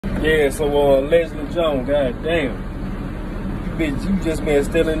Yeah, so Leslie Jones, god damn. You just been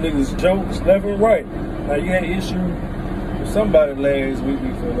stealing niggas' jokes left and right. Now you had an issue with somebody last week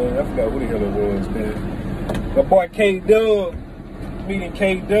before that. I forgot what the hell it was, man. My boy K Dubb, meeting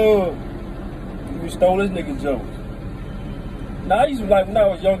K Dubb, you stole this nigga's jokes. Now I used to like when I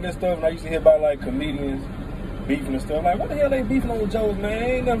was young and stuff, and I used to hear about like comedians beefing and stuff. Like, what the hell they beefing on jokes, man?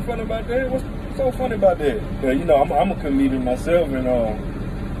 Ain't nothing funny about that. What's so funny about that? But you know, I'm a comedian myself, and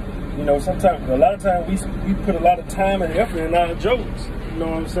you know, sometimes, a lot of times we put a lot of time and effort in our jokes. You know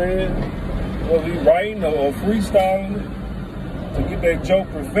what I'm saying? Or we writing or freestyling to get that joke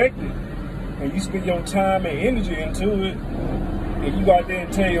perfected, and you spend your time and energy into it, and you go out there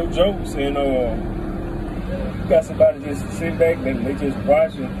and tell your jokes, and you got somebody just sit back and they just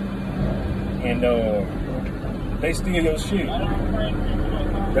watching, and they steal your shit.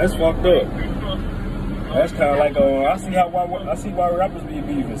 That's fucked up. That's kind of like I see why rappers be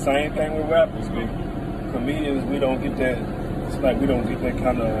beefing. Same thing with rappers, but comedians we don't get that. It's like we don't get that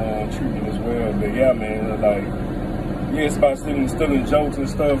kind of treatment as well. But yeah, man, like yeah, it's about stealing jokes and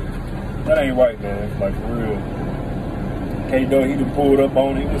stuff. That ain't right, man. Like for real. K Dubb, he done pulled up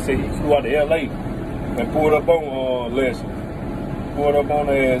on. He would say he flew out to L.A. and pulled up on Leslie. Pulled up on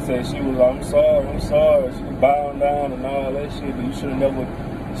her and said she was like, I'm sorry. She was bowing down and all that shit. But you should have never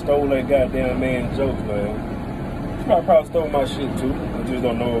stole that goddamn man's jokes, man. She probably stole my shit too. I just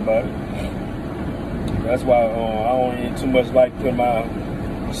don't know about it. That's why I don't even too much like put my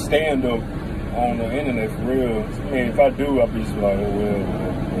stand-up on the internet for real. I mean, if I do, I'll be like, oh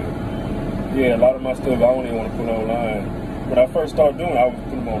well. Yeah, a lot of my stuff I don't even want to put online. When I first started doing it, I was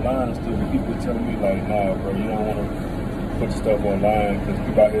putting them online and stuff, but people were telling me like, nah, bro, you don't want to put stuff online because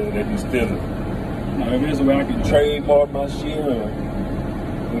people out here, they be stealing. Now, if there's a way I can trademark my shit or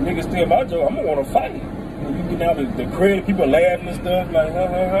when niggas steal my joke, I'm gonna want to fight. When you get out the credit, people laughing and stuff, like,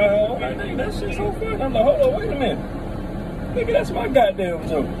 like, nigga, that shit's so funny. I'm like, hold on, wait a minute. Nigga, that's my goddamn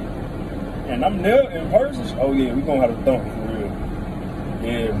joke. And I'm there in person. Oh, yeah, we gonna have to thump for real.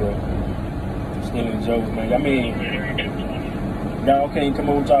 Yeah, bro. Stealing jokes, man. I mean, y'all can't come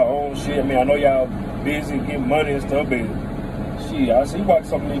up with y'all own shit. I mean, I know y'all busy getting money and stuff, but shit, I see why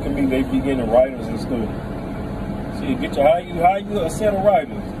some of these comedians, they be getting writers and stuff. Shit, get your, how you a set of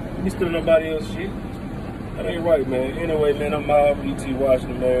writers? You be stealing nobody else's shit. That ain't right, man. Anyway, man, I'm out. ET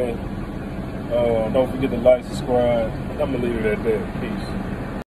watching, man. Don't forget to like, subscribe. I'm gonna leave it at that. Peace.